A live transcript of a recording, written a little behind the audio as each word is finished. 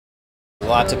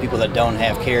Lots of people that don't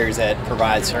have carriers that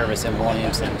provide service in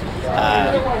Williamson,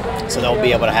 so they'll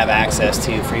be able to have access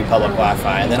to free public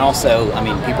Wi-Fi. And then also, I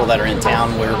mean, people that are in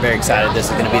town, we're very excited. This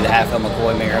is going to be the Half of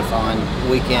McCoy Marathon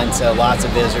weekend, so lots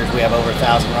of visitors. We have over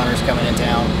 1,000 runners coming in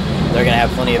town. They're going to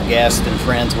have plenty of guests and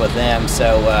friends with them,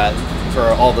 so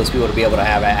for all those people to be able to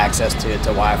have access to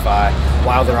Wi-Fi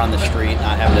while they're on the street,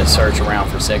 not having to search around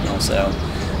for signal. So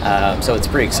it's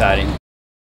pretty exciting.